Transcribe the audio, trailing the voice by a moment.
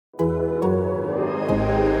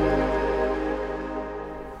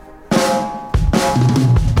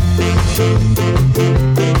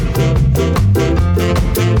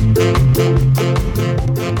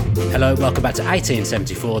Welcome back to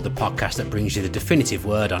 1874, the podcast that brings you the definitive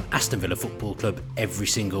word on Aston Villa Football Club every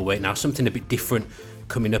single week. Now, something a bit different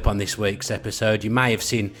coming up on this week's episode. You may have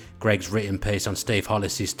seen Greg's written piece on Steve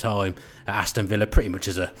Hollis's time at Aston Villa, pretty much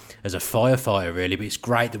as a firefighter, really. But it's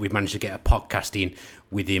great that we've managed to get a podcast in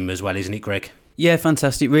with him as well, isn't it, Greg? Yeah,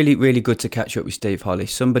 fantastic. Really, really good to catch up with Steve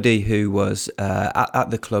Hollis, somebody who was at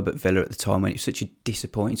the club at Villa at the time when it was such a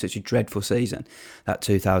disappointing, such a dreadful season, that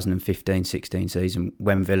 2015-16 season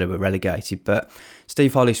when Villa were relegated. But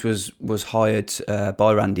Steve Hollis was hired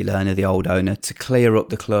by Randy Lerner, the old owner, to clear up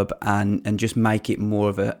the club and just make it more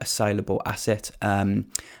of a saleable asset. And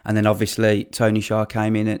then obviously Tony Shah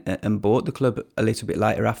came in and bought the club a little bit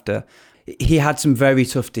later after. He had some very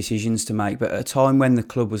tough decisions to make, but at a time when the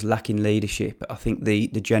club was lacking leadership, I think the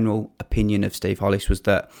general opinion of Steve Hollis was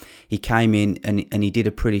that he came in and he did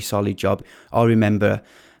a pretty solid job. I remember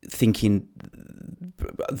thinking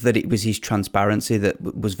that it was his transparency that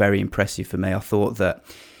was very impressive for me. I thought that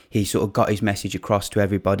he sort of got his message across to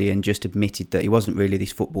everybody and just admitted that he wasn't really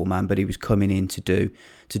this football man, but he was coming in to do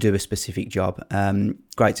a specific job.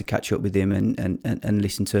 Great to catch up with him and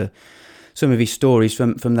listen to some of his stories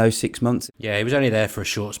from those 6 months. Yeah, he was only there for a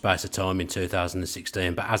short space of time in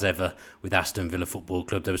 2016, but as ever with Aston Villa Football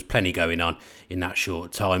Club, there was plenty going on in that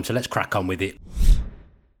short time. So let's crack on with it.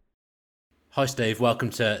 Hi Steve, welcome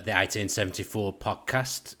to the 1874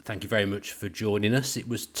 podcast. Thank you very much for joining us. It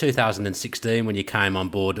was 2016 when you came on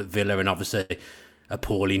board at Villa, and obviously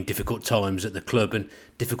appalling, difficult times at the club and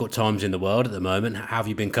difficult times in the world at the moment. How have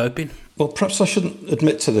you been coping? Well, perhaps I shouldn't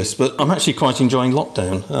admit to this, but I'm actually quite enjoying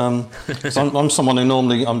lockdown. So I'm someone who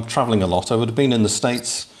normally, I'm travelling a lot. I would have been in the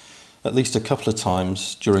States at least a couple of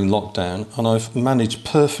times during lockdown, and I've managed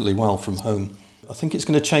perfectly well from home. I think it's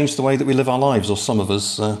going to change the way that we live our lives, or some of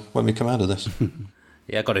us, when we come out of this.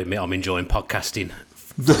 Yeah, I've got to admit, I'm enjoying podcasting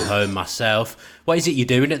from home myself. What is it you're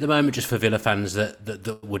doing at the moment, just for Villa fans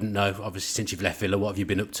that wouldn't know? Obviously, since you've left Villa, what have you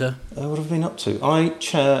been up to? What have I been up to? I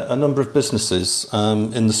chair a number of businesses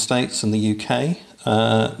in the States and the UK.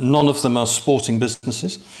 None of them are sporting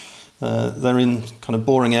businesses. They're in kind of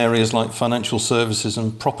boring areas like financial services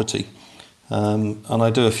and property. And I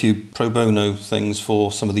do a few pro bono things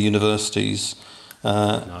for some of the universities.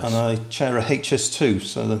 Nice. And I chair a HS2,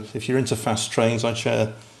 so that if you're into fast trains, I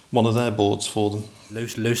chair one of their boards for them.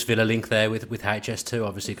 Loose Villa link there with HS2,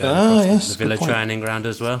 obviously going across the Villa training ground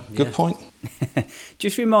as well. Good point.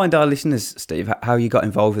 Just remind our listeners, Steve, how you got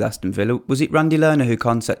involved with Aston Villa. Was it Randy Lerner who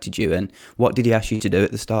contacted you, and what did he ask you to do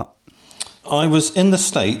at the start? I was in the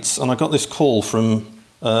States and I got this call from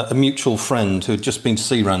a mutual friend who had just been to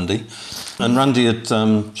see Randy, and Randy had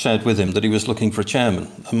shared with him that he was looking for a chairman,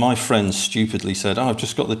 and my friend stupidly said, I've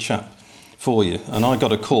just got the chap for you. And I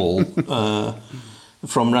got a call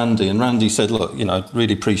from Randy, and Randy said, look, I'd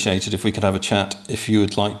really appreciate it if we could have a chat if you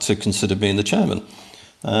would like to consider being the chairman.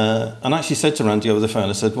 And I actually said to Randy over the phone,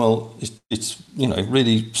 I said, well, it's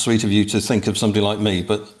really sweet of you to think of somebody like me,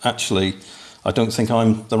 but actually I don't think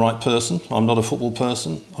I'm the right person. I'm not a football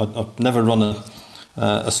person. I've never run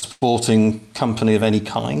a sporting company of any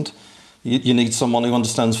kind. You need someone who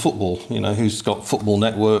understands football, who's got football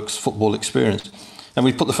networks, football experience. And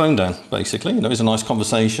we put the phone down, basically. It was a nice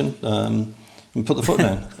conversation. And put the foot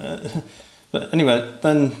down. But anyway,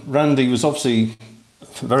 then Randy was obviously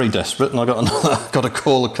very desperate, and I got a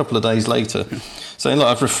call a couple of days later saying, look,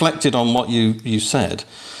 I've reflected on what you said.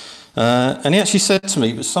 And he actually said to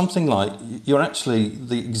me, it was something like, you're actually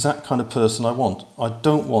the exact kind of person I want. I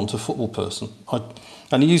don't want a football person.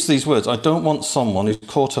 And he used these words, I don't want someone who's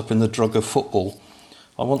caught up in the drug of football.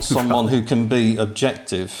 I want someone who can be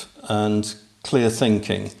objective and clear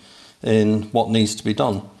thinking in what needs to be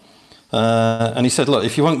done. And he said, look,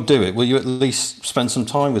 if you won't do it, will you at least spend some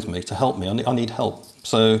time with me to help me? I need help.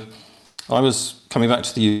 So I was coming back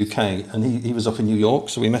to the UK, and he was up in New York,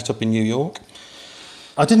 so we met up in New York.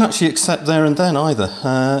 I didn't actually accept there and then either.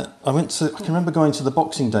 I can remember going to the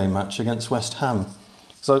Boxing Day match against West Ham.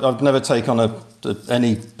 So I've never taken on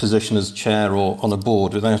any position as chair or on a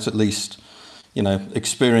board without at least,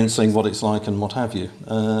 experiencing what it's like and what have you.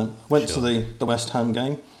 Went to the West Ham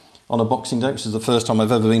game on a Boxing Day, which is the first time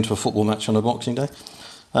I've ever been to a football match on a Boxing Day.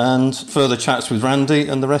 And further chats with Randy,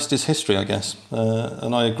 and the rest is history, I guess.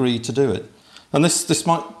 And I agreed to do it. And this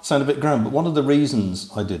might sound a bit grand, but one of the reasons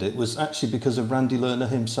I did it was actually because of Randy Lerner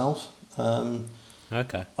himself.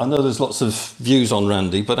 Okay. I know there's lots of views on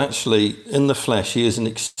Randy, but actually, in the flesh, he is an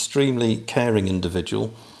extremely caring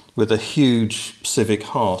individual with a huge civic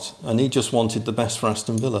heart, and he just wanted the best for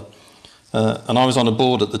Aston Villa. And I was on a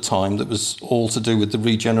board at the time that was all to do with the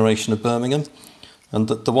regeneration of Birmingham. And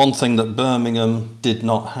the one thing that Birmingham did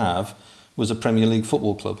not have was a Premier League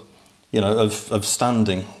football club, of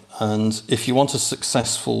standing. And if you want a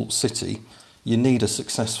successful city, you need a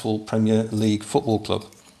successful Premier League football club.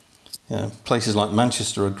 Places like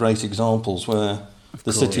Manchester are great examples where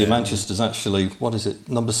the city of Manchester is actually,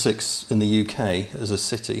 number 6 in the UK as a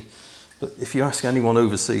city. But if you ask anyone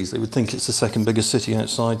overseas, they would think it's the second biggest city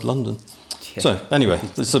outside London. Yeah. So anyway,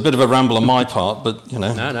 it's a bit of a ramble on my part, but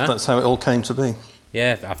that's how it all came to be.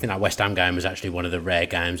 Yeah, I think that West Ham game was actually one of the rare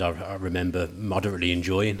games I remember moderately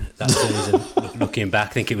enjoying that season. Looking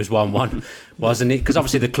back, I think it was 1-1, wasn't it? Because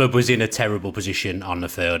obviously the club was in a terrible position on the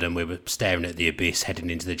field and we were staring at the abyss heading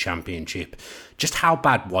into the Championship. Just how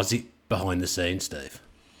bad was it behind the scenes, Steve?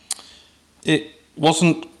 It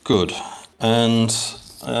wasn't good. And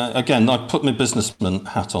again, I put my businessman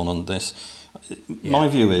hat on this. My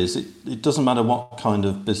view is it doesn't matter what kind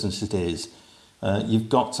of business it is. You've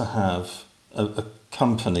got to have a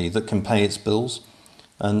company that can pay its bills.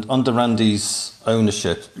 And under Randy's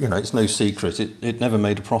ownership, it's no secret, it never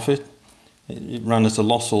made a profit. It ran at a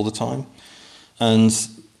loss all the time. And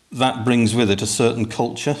that brings with it a certain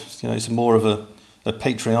culture. It's more of a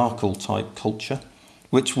patriarchal type culture,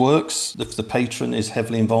 which works if the patron is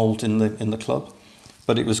heavily involved in the club.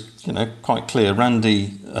 But it was, quite clear.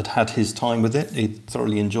 Randy had his time with it. He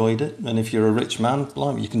thoroughly enjoyed it. And if you're a rich man,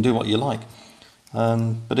 blimey, you can do what you like.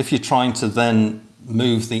 But if you're trying to then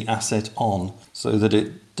move the asset on so that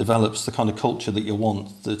it develops the kind of culture that you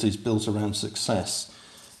want, that is built around success,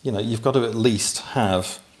 you've got to at least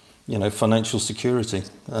have, financial security.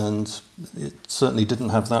 And it certainly didn't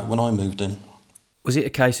have that when I moved in. Was it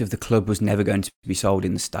a case of the club was never going to be sold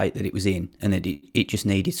in the state that it was in, and that it just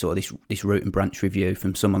needed sort of this root and branch review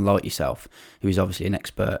from someone like yourself, who is obviously an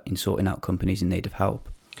expert in sorting out companies in need of help?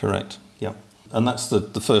 Correct, yeah. And that's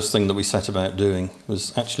the first thing that we set about doing,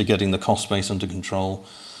 was actually getting the cost base under control.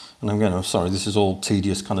 And again, I'm sorry, this is all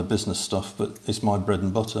tedious kind of business stuff, but it's my bread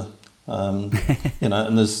and butter. And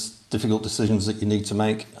there's difficult decisions that you need to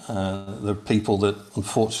make. There are people that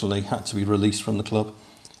unfortunately had to be released from the club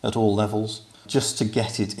at all levels, just to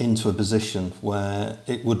get it into a position where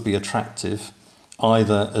it would be attractive,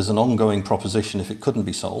 either as an ongoing proposition if it couldn't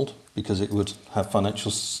be sold, because it would have financial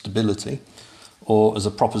stability, or as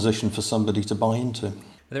a proposition for somebody to buy into.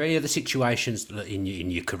 Are there any other situations in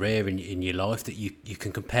your career, in your life, that you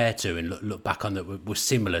can compare to and look back on that were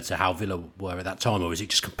similar to how Villa were at that time, or was it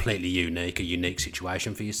just completely unique, a unique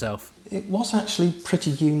situation for yourself? It was actually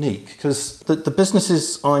pretty unique, because the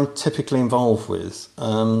businesses I'm typically involved with,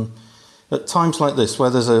 at times like this, where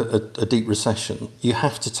there's a deep recession, you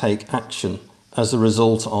have to take action as a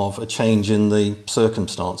result of a change in the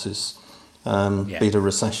circumstances, be it a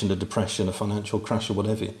recession, a depression, a financial crash or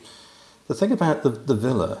whatever. The thing about the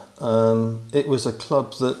Villa, it was a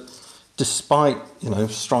club that, despite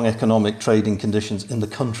strong economic trading conditions in the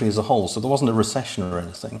country as a whole, so there wasn't a recession or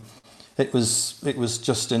anything, it was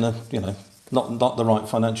just in a not the right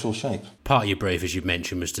financial shape. Part of your brief, as you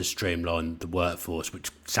mentioned, was to streamline the workforce, which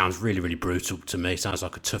sounds really, really brutal to me. Sounds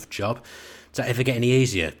like a tough job. Does that ever get any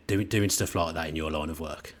easier doing stuff like that in your line of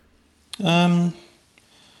work? Blimey,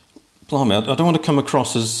 I don't want to come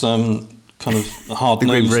across as kind of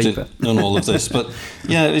hard-nosed in all of this, but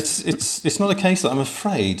yeah, it's not a case that I'm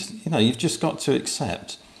afraid. You've just got to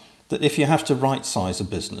accept that if you have to right-size a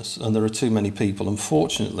business and there are too many people,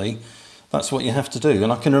 unfortunately, that's what you have to do.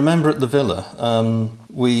 And I can remember at the Villa,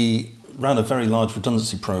 we ran a very large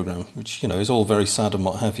redundancy programme, which, is all very sad and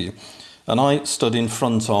what have you. And I stood in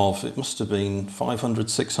front of, it must have been 500,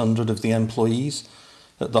 600 of the employees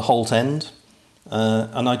at the Holt end.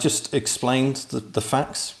 And I just explained the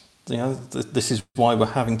facts. This is why we're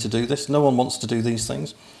having to do this. No one wants to do these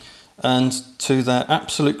things. And to their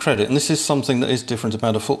absolute credit, and this is something that is different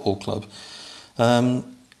about a football club, I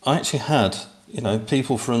actually had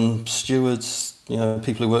people from stewards,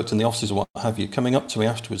 people who worked in the offices or what have you, coming up to me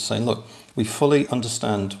afterwards saying, look, we fully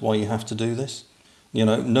understand why you have to do this.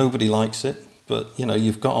 Nobody likes it, but,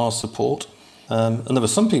 you've got our support. And there were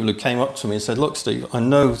some people who came up to me and said, look, Steve, I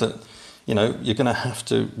know that, you're going to have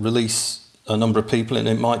to release a number of people and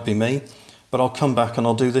it might be me, but I'll come back and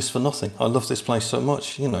I'll do this for nothing. I love this place so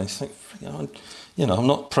much. You think, I'm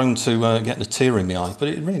not prone to getting a tear in my eye, but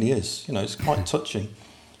it really is. It's quite touching.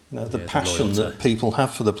 The passion that people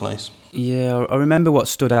have for the place. Yeah, I remember what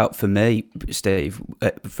stood out for me, Steve,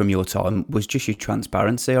 from your time, was just your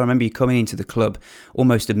transparency. I remember you coming into the club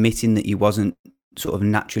almost admitting that you wasn't sort of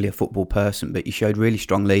naturally a football person, but you showed really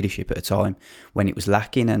strong leadership at a time when it was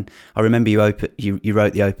lacking. And I remember you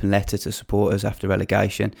wrote the open letter to supporters after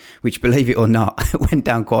relegation, which, believe it or not, went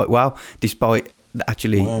down quite well, despite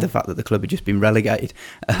the fact that the club had just been relegated.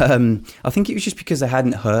 I think it was just because they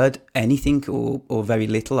hadn't heard anything or very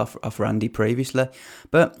little off Randy previously.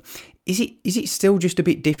 But Is it still just a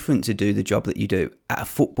bit different to do the job that you do at a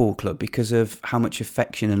football club because of how much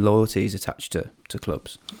affection and loyalty is attached to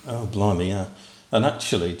clubs? Oh, blimey, yeah. And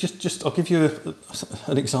actually, just I'll give you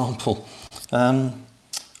an example.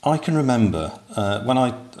 I can remember when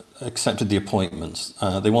I accepted the appointment,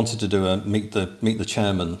 they wanted to do a meet the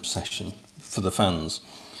chairman session for the fans.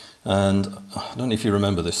 And I don't know if you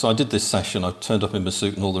remember this. So I did this session, I turned up in my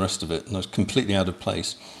suit and all the rest of it, and I was completely out of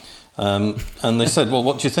place. And they said, well,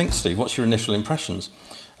 what do you think, Steve? What's your initial impressions?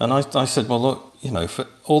 And I said, well, look, for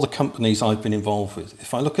all the companies I've been involved with,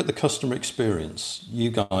 if I look at the customer experience you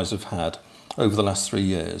guys have had over the last 3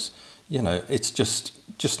 years, it's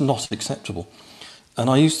just not acceptable. And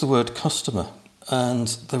I used the word customer, and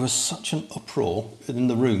there was such an uproar in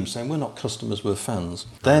the room saying, we're not customers, we're fans.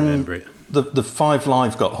 Then the Five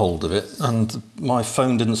Live got hold of it, and my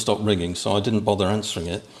phone didn't stop ringing, so I didn't bother answering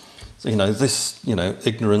it. This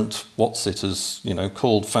ignorant what's-it-as,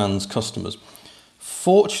 called fans customers.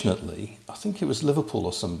 Fortunately, I think it was Liverpool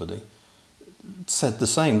or somebody said the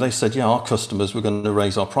same. They said, yeah, our customers were going to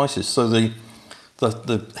raise our prices. So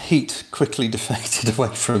the heat quickly defected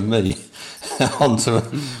away from me onto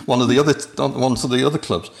one of the other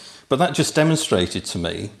clubs. But that just demonstrated to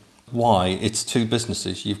me why it's two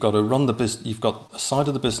businesses. You've got to run the business. You've got a side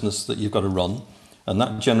of the business that you've got to run, and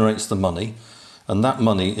that generates the money, and that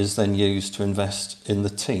money is then used to invest in the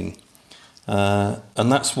team.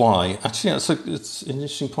 And that's why, actually, it's an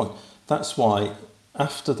interesting point. That's why,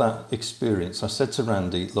 after that experience, I said to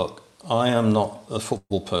Randy, look, I am not a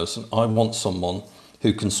football person. I want someone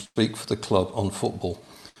who can speak for the club on football.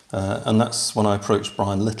 And that's when I approached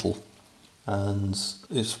Brian Little. And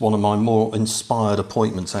it's one of my more inspired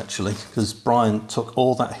appointments, actually, because Brian took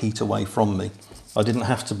all that heat away from me. I didn't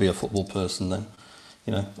have to be a football person then.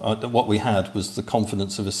 What we had was the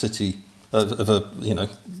confidence of a city, one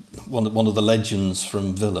of the legends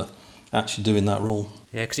from Villa, actually doing that role.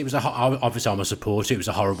 Yeah, because it was obviously I'm a supporter. It was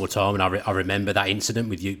a horrible time, and I remember that incident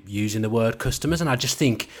with you using the word customers, and I just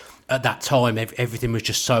think at that time everything was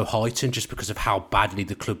just so heightened, just because of how badly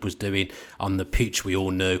the club was doing on the pitch. We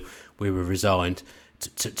all knew we were resigned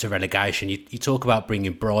to relegation. You talk about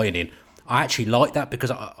bringing Brian in. I actually like that because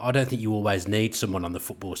I don't think you always need someone on the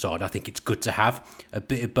football side. I think it's good to have a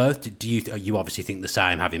bit of both. Do you obviously think the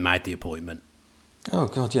same, having made the appointment? Oh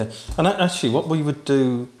God, yeah. And actually, what we would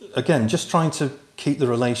do again, just trying to keep the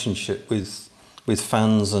relationship with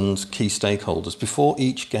fans and key stakeholders before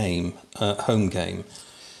each game, home game,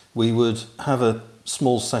 we would have a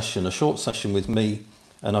short session with me,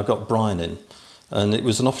 and I got Brian in, and it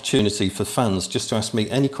was an opportunity for fans just to ask me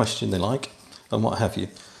any question they like and what have you.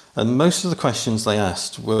 And most of the questions they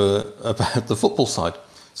asked were about the football side.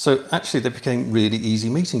 So actually they became really easy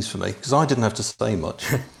meetings for me because I didn't have to say much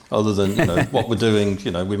other than, what we're doing,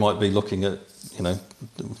 we might be looking at,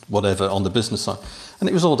 whatever on the business side. And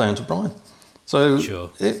it was all down to Brian. So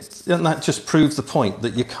sure. And that just proved the point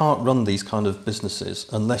that you can't run these kind of businesses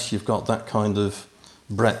unless you've got that kind of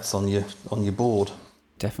breadth on your board.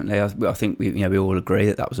 Definitely, I think we all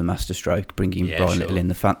agree that was a masterstroke, bringing Brian Little in.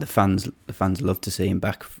 The fans love to see him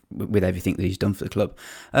back with everything that he's done for the club.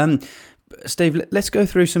 Steve, let's go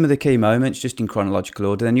through some of the key moments just in chronological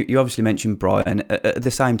order. Then you obviously mentioned Brian. At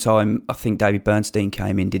the same time, I think David Bernstein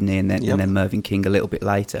came in, didn't he? And then Mervyn King a little bit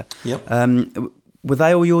later. Yep. Were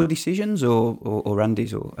they all your decisions or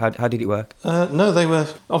Randy's, or how did it work? No, they were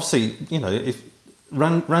obviously. If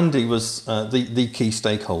Randy was the key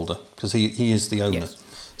stakeholder because he is the owner. Yes.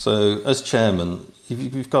 So as chairman,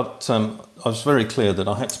 you've got. I was very clear that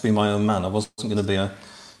I had to be my own man. I wasn't going to be a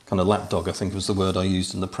kind of lapdog, I think was the word I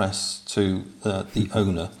used in the press, to the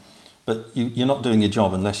owner. But you're not doing your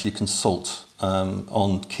job unless you consult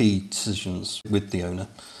on key decisions with the owner.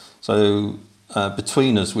 So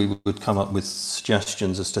between us, we would come up with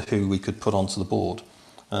suggestions as to who we could put onto the board.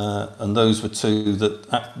 And those were two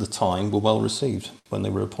that at the time were well received when they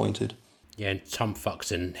were appointed. Yeah, and Tom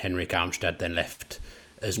Fox and Henrik Armstead then left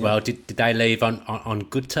as well. Did they leave on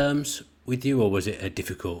good terms with you, or was it a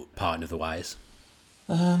difficult part of the ways?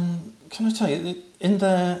 Can I tell you, in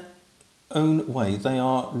their own way, they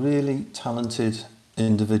are really talented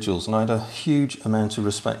individuals, and I had a huge amount of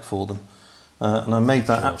respect for them. And I made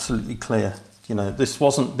that absolutely clear. This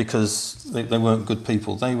wasn't because they weren't good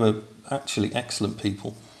people. They were actually excellent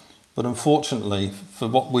people. But unfortunately, for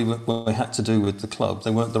what we had to do with the club,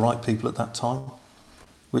 they weren't the right people at that time,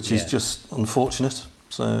 which is just unfortunate.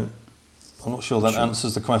 So I'm not sure that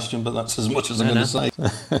answers the question, but that's as much as I'm going to say.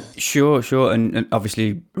 Sure. And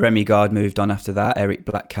obviously, Remy Gard moved on after that. Eric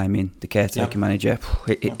Black came in, the caretaker manager.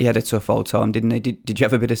 He had a tough old time, didn't he? Did you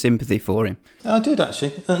have a bit of sympathy for him? I did,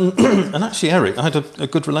 actually. And actually, Eric, I had a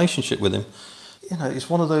good relationship with him. it's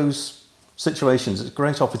one of those situations. It's a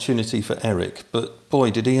great opportunity for Eric, but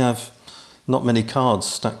boy, did he have not many cards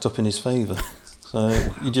stacked up in his favour.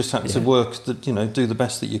 So you just had to work, do the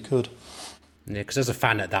best that you could. Yeah, because as a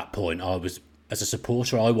fan at that point, as a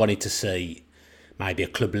supporter, I wanted to see maybe a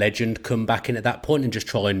club legend come back in at that point and just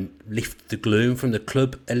try and lift the gloom from the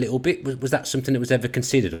club a little bit. Was that something that was ever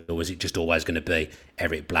considered, or was it just always going to be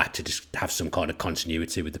Eric Black to just have some kind of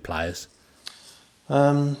continuity with the players?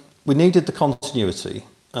 We needed the continuity,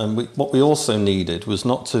 and what we also needed was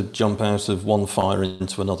not to jump out of one fire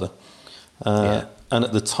into another. And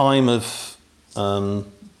at the time of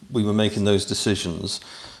we were making those decisions,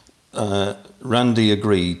 Randy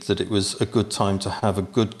agreed that it was a good time to have a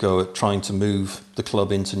good go at trying to move the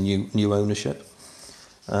club into new ownership.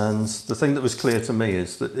 And the thing that was clear to me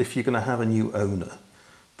is that if you're going to have a new owner,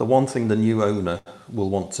 the one thing the new owner will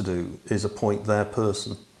want to do is appoint their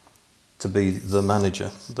person to be the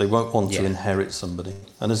manager. They won't want to inherit somebody.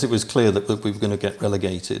 And as it was clear that we were going to get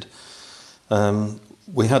relegated,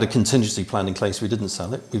 we had a contingency plan in place. We didn't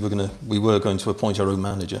sell it. We were going to appoint our own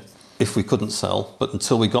manager if we couldn't sell. But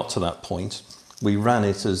until we got to that point, we ran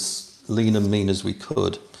it as lean and mean as we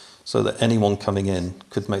could, so that anyone coming in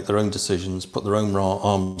could make their own decisions, put their own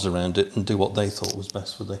arms around it, and do what they thought was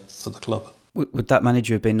best for the club. Would that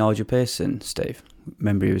manager have been Nigel Pearson, Steve?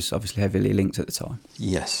 Remember, he was obviously heavily linked at the time.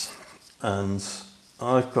 Yes, and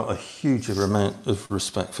I've got a huge amount of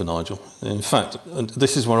respect for Nigel. In fact, and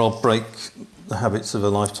this is where I'll break the habits of a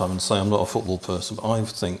lifetime and say I'm not a football person, but I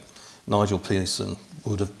think Nigel Pearson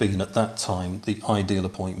would have been at that time the ideal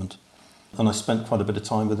appointment. And I spent quite a bit of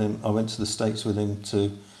time with him. I went to the States with him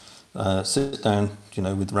to sit down,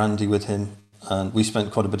 with Randy with him, and we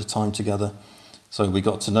spent quite a bit of time together. So we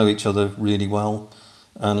got to know each other really well.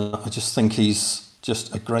 And I just think he's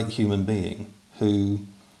just a great human being who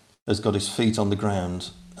has got his feet on the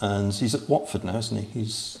ground. And he's at Watford now, isn't he?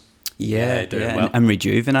 He's doing well. And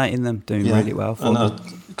rejuvenating them, doing really well for them.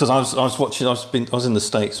 Because I was watching, I was in the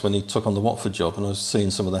States when he took on the Watford job, and I was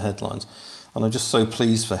seeing some of the headlines. And I'm just so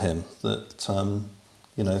pleased for him that,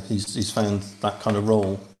 he's found that kind of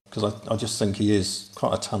role, because I just think he is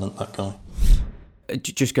quite a talent, that guy.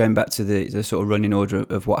 Just going back to the sort of running order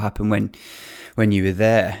of what happened when you were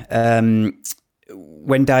there,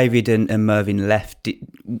 when David and Mervyn left,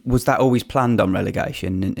 was that always planned on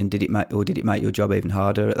relegation, and did it make your job even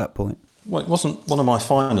harder at that point? Well, it wasn't one of my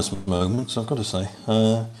finest moments, I've got to say.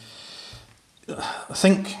 I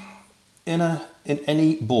think in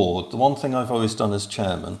any board, the one thing I've always done as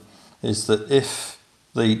chairman is that if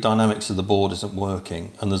the dynamics of the board isn't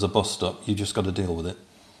working and there's a bust up, you just got to deal with it.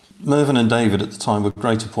 Mervyn and David at the time were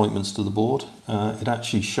great appointments to the board. It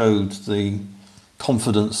actually showed the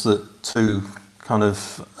confidence that two kind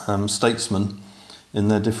of statesmen in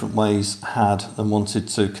their different ways had and wanted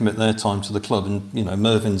to commit their time to the club. And,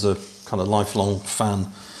 Mervyn's a kind of lifelong fan.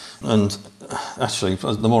 And actually,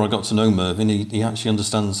 the more I got to know Mervyn, he actually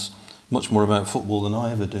understands much more about football than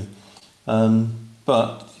I ever do.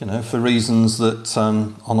 But, for reasons that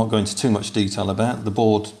I'm not going into too much detail about, the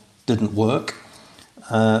board didn't work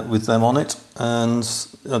with them on it, and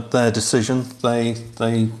at their decision, they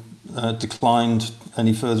declined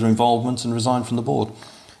any further involvement and resigned from the board.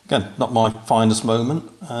 Again, not my finest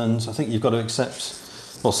moment, and I think you've got to accept,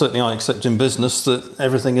 well, certainly I accept in business, that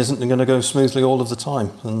everything isn't going to go smoothly all of the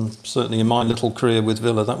time, and certainly in my little career with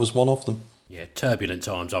Villa, that was one of them. Yeah, turbulent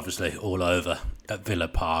times, obviously, all over at Villa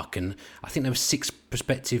Park, and I think there were 6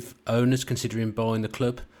 prospective owners considering buying the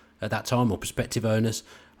club at that time, or prospective owners,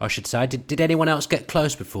 I should say. Did anyone else get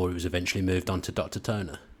close before he was eventually moved on to Dr.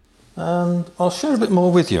 Toner? I'll share a bit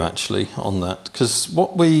more with you, actually, on that, because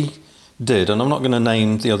what we did, and I'm not going to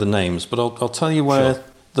name the other names, but I'll tell you where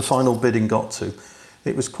the final bidding got to.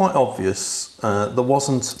 It was quite obvious there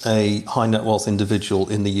wasn't a high net wealth individual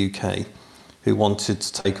in the UK who wanted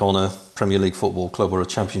to take on a Premier League football club or a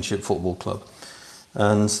Championship football club.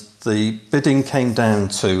 And the bidding came down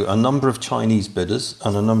to a number of Chinese bidders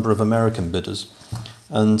and a number of American bidders.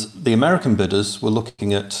 And the American bidders were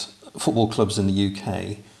looking at football clubs in the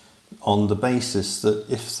UK on the basis that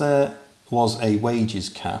if there was a wages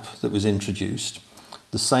cap that was introduced,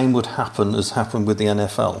 the same would happen as happened with the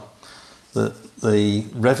NFL. That the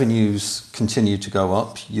revenues continue to go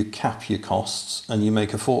up, you cap your costs, and you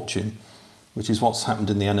make a fortune, which is what's happened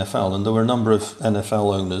in the NFL. And there were a number of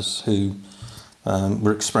NFL owners who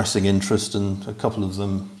were expressing interest, and a couple of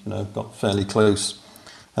them, got fairly close.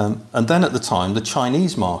 And then at the time, the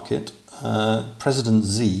Chinese market, President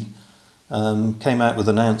Xi came out with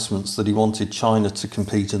announcements that he wanted China to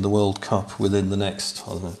compete in the World Cup within the next,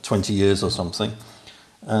 20 years or something.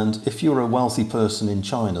 And if you were a wealthy person in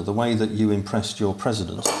China, the way that you impressed your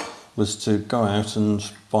president was to go out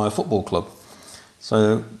and buy a football club.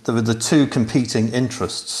 So there were the two competing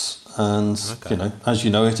interests, and as you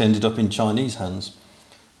know, it ended up in Chinese hands.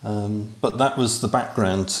 But that was the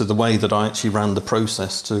background to the way that I actually ran the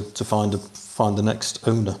process to find the next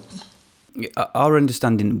owner. Our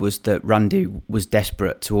understanding was that Randy was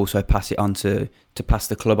desperate to also pass it on to pass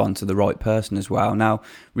the club on to the right person as well. Now,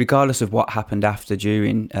 regardless of what happened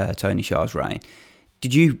during Tony Shah's reign,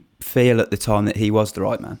 did you feel at the time that he was the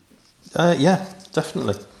right man? Yeah,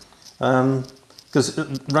 definitely. Because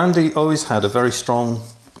Randy always had a very strong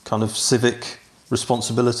kind of civic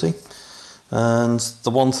responsibility. And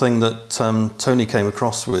the one thing that Tony came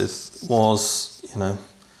across with was,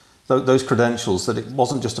 those credentials, that it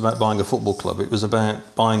wasn't just about buying a football club, it was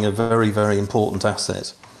about buying a very, very important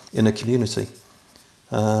asset in a community.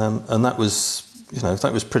 And that was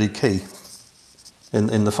pretty key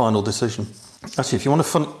in the final decision. Actually, if you want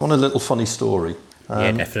a little funny story.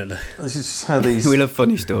 Yeah, definitely. This is how these... We love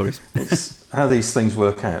funny stories. It's how these things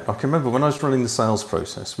work out. I can remember when I was running the sales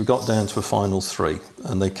process, we got down to a final 3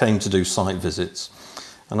 and they came to do site visits.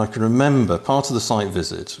 And I can remember part of the site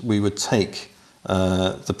visit, we would take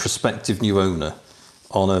the prospective new owner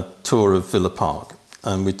on a tour of Villa Park,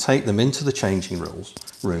 and we'd take them into the changing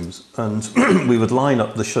rooms and we would line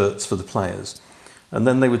up the shirts for the players. And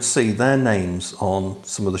then they would see their names on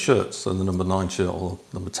some of the shirts, so the number 9 shirt or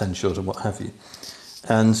number 10 shirt or what have you.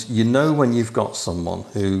 And you know when you've got someone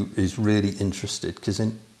who is really interested, because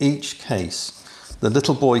in each case, the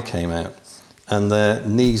little boy came out and their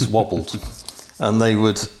knees wobbled and they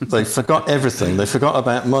forgot everything. They forgot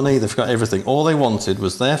about money, they forgot everything. All they wanted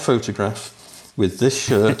was their photograph with this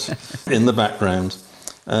shirt in the background.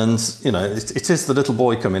 And, it is the little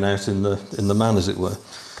boy coming out in the man, as it were.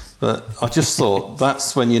 But I just thought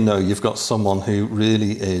that's when you've got someone who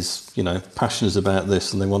really is, passionate about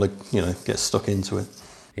this and they want to, get stuck into it.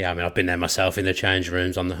 Yeah, I mean, I've been there myself in the change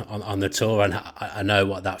rooms on the tour, and I know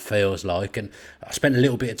what that feels like. And I spent a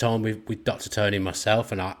little bit of time with Dr. Tony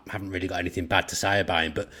myself, and I haven't really got anything bad to say about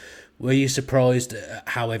him. But were you surprised at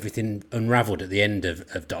how everything unravelled at the end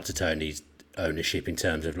of Dr. Tony's ownership in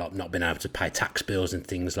terms of like not being able to pay tax bills and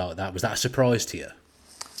things like that? Was that a surprise to you?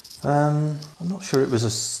 I'm not sure it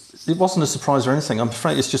wasn't a surprise or anything. I'm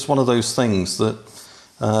afraid it's just one of those things that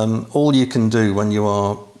all you can do when you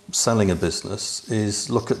are selling a business is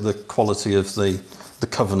look at the quality of the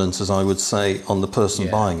covenant, as I would say, on the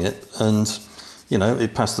person buying it. And,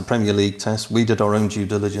 it passed the Premier League test. We did our own due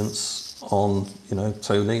diligence on,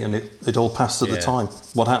 Tony, and it all passed at the time.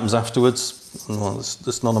 What happens afterwards? Well,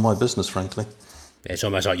 it's none of my business, frankly. It's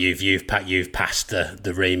almost like you've passed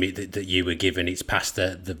the remit that you were given. It's passed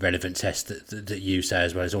the relevant test that you say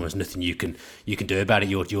as well. There's almost nothing you can do about it.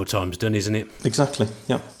 Your time's done, isn't it? Exactly.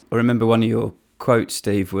 Yeah. I remember one of your quotes,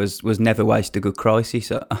 Steve, was never waste a good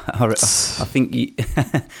crisis. I think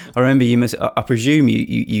I remember you must. I presume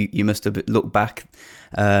you must have looked back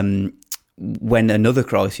when another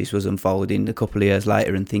crisis was unfolding a couple of years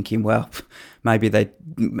later and thinking, well, maybe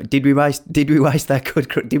did we waste that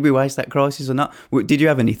crisis or not? Did you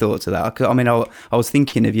have any thoughts of that? I mean, I was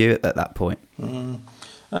thinking of you at that point.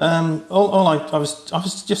 I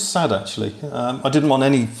was just sad, actually. I didn't want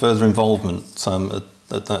any further involvement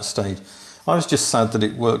at that stage. I was just sad that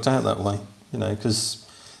it worked out that way, because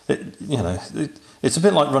it's a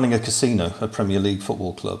bit like running a casino, a Premier League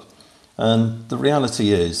football club. And the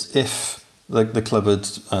reality is, if the club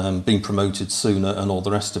had been promoted sooner and all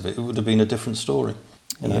the rest of it, it would have been a different story.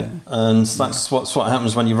 And that's what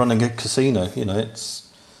happens when you're running a casino.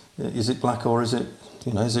 Is it black or is it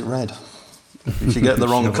red? If you get the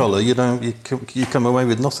wrong colour, you come away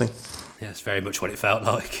with nothing. Yeah, that's very much what it felt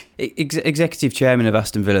like. Executive chairman of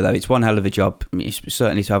Aston Villa, though, it's one hell of a job,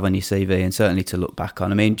 certainly to have on your CV and certainly to look back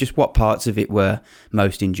on. I mean, just what parts of it were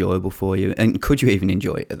most enjoyable for you, and could you even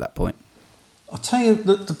enjoy it at that point? I'll tell you,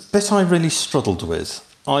 the bit I really struggled with,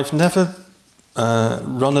 I've never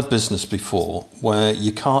run a business before where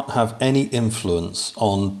you can't have any influence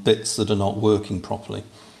on bits that are not working properly.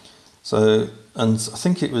 So, and I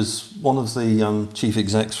think it was one of the chief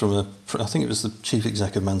execs I think it was the chief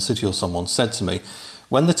exec of Man City or someone, said to me,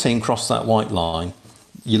 when the team crossed that white line,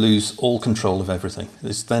 you lose all control of everything.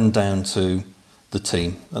 It's then down to the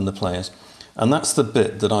team and the players. And that's the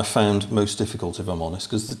bit that I found most difficult, if I'm honest,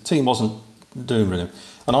 because the team wasn't doing really.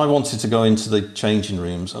 And I wanted to go into the changing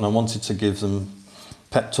rooms and I wanted to give them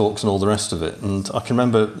pep talks and all the rest of it. And I can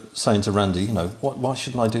remember saying to Randy, why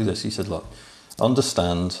shouldn't I do this? He said, look,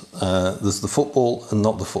 understand, there's the football and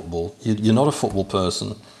not the football. You're not a football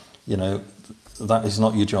person, that is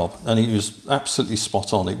not your job. And he was absolutely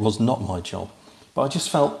spot on. It was not my job. But I just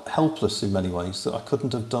felt helpless in many ways, that I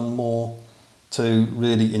couldn't have done more to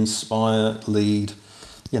really inspire, lead,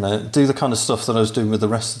 do the kind of stuff that I was doing with the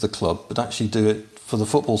rest of the club, but actually do it for the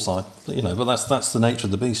football side. But that's the nature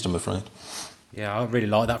of the beast, I'm afraid. Yeah, I really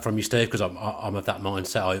like that from you, Steve, because I'm of that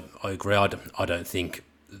mindset. I agree. I don't think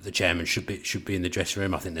the chairman should be in the dressing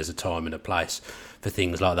room. I think there's a time and a place for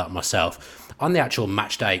things like that myself. On the actual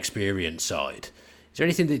match day experience side, is there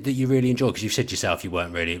anything that you really enjoy? Because you've said yourself you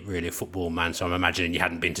weren't really a football man, so I'm imagining you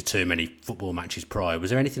hadn't been to too many football matches prior.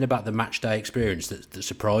 Was there anything about the match day experience that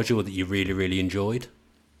surprised you or that you really enjoyed?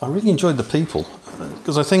 I really enjoyed the people,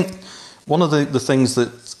 because I think one of the things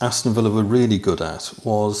that Aston Villa were really good at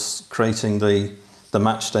was creating the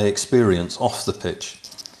match day experience off the pitch,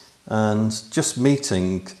 and just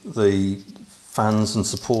meeting the fans and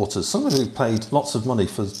supporters, some of who paid lots of money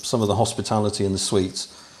for some of the hospitality in the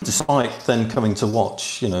suites, despite then coming to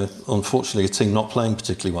watch, unfortunately a team not playing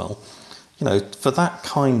particularly well. For that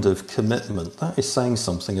kind of commitment, that is saying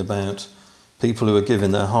something about people who are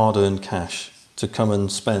giving their hard-earned cash to come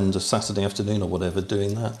and spend a Saturday afternoon or whatever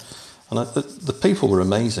doing that. And the people were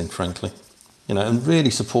amazing, frankly, and really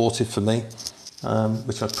supportive for me,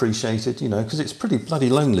 which I appreciated, because it's pretty bloody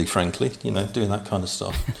lonely, frankly, doing that kind of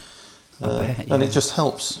stuff. And it just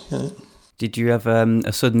helps. Did you have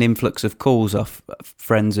a sudden influx of calls off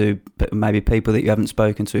friends who, maybe people that you haven't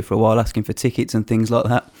spoken to for a while, asking for tickets and things like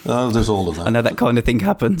that? Oh, there's all of that. I know that kind of thing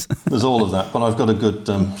happens. There's all of that, but I've got a good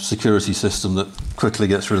security system that quickly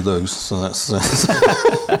gets rid of those, so that's...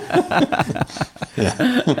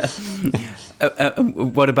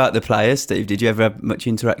 What about the players, Steve? Did you ever have much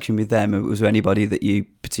interaction with them? Was there anybody that you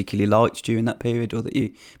particularly liked during that period, or that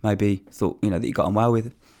you maybe thought, that you got on well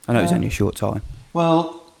with? I know it was only a short time.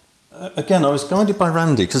 Well... Again, I was guided by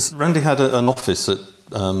Randy, because Randy had an office at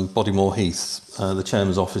Bodymore Heath, the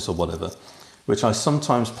chairman's office or whatever, which I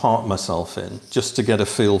sometimes parked myself in just to get a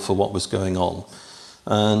feel for what was going on.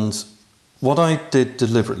 And what I did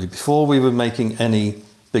deliberately, before we were making any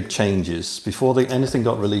big changes, before anything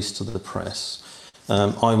got released to the press,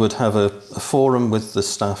 I would have a forum with the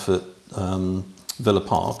staff at Villa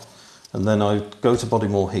Park, and then I'd go to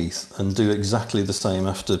Bodymore Heath and do exactly the same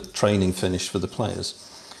after training finished for the players.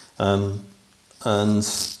 Again,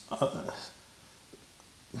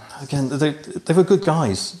 they were good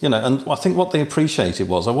guys, and I think what they appreciated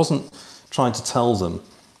was I wasn't trying to tell them,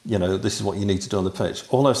 this is what you need to do on the pitch.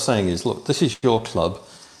 All I was saying is, look, this is your club,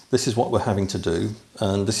 this is what we're having to do,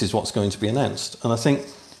 and this is what's going to be announced. And I think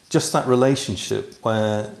just that relationship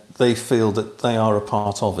where they feel that they are a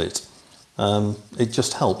part of it, it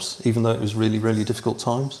just helps, even though it was really difficult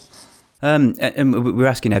times. And we're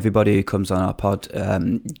asking everybody who comes on our pod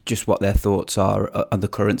just what their thoughts are on the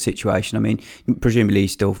current situation. I mean, presumably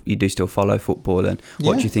you do still follow football, and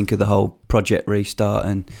what do you think of the whole Project Restart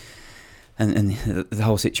and the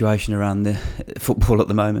whole situation around the football at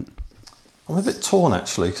the moment? I'm a bit torn,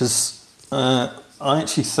 actually, because I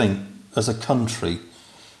actually think as a country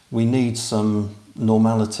we need some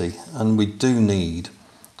normality, and we do need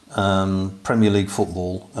Premier League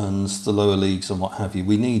football and the lower leagues and what have you.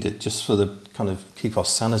 We need it just for the kind of keep our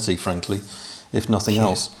sanity, frankly, if nothing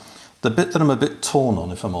else. The bit that I'm a bit torn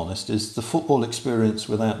on, if I'm honest, is the football experience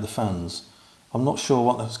without the fans. I'm not sure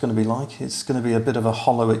what that's going to be like. It's going to be a bit of a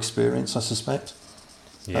hollow experience, I suspect.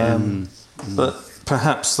 But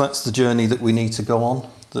perhaps that's the journey that we need to go on,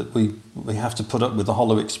 that we have to put up with the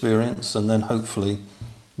hollow experience, and then hopefully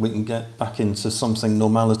we can get back into something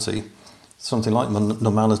like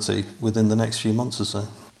normality within the next few months or so.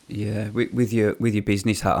 Yeah, with your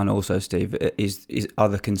business hat on also, Steve, are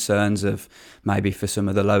there concerns of maybe for some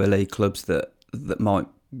of the lower league clubs that might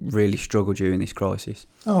really struggle during this crisis?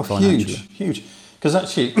 Oh, huge. Because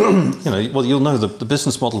actually, you'll know the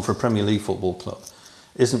business model for a Premier League football club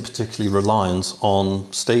isn't particularly reliant on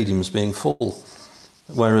stadiums being full,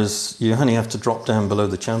 whereas you only have to drop down below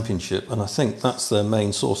the Championship, and I think that's their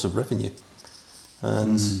main source of revenue.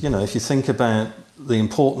 And, if you think about the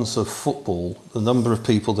importance of football, the number of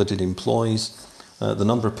people that it employs, the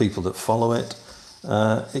number of people that follow it,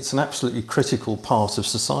 it's an absolutely critical part of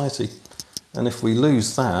society. And if we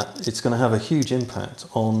lose that, it's going to have a huge impact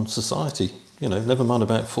on society, never mind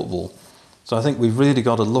about football. So I think we've really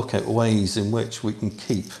got to look at ways in which we can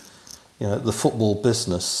keep, the football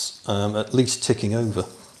business at least ticking over.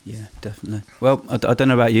 Yeah, definitely. Well, I don't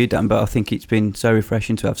know about you, Dan, but I think it's been so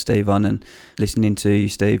refreshing to have Steve on, and listening to you,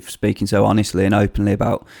 Steve, speaking so honestly and openly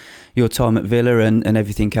about your time at Villa and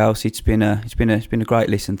everything else. It's been a great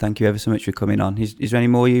listen. Thank you ever so much for coming on. Is there any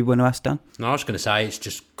more you want to ask, Dan? No, I was going to say it's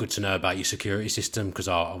just good to know about your security system, because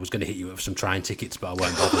I was going to hit you with some train tickets, but I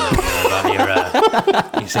won't bother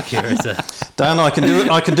about your security. Dan, I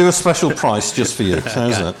can do a special price just for you.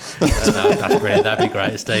 How's that? No, that's great. That'd be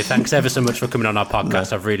great, Steve. Thanks ever so much for coming on our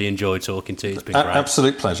podcast. I've really enjoyed talking to you. It's been great.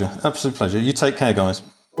 Absolute pleasure. Absolute pleasure. You take care, guys.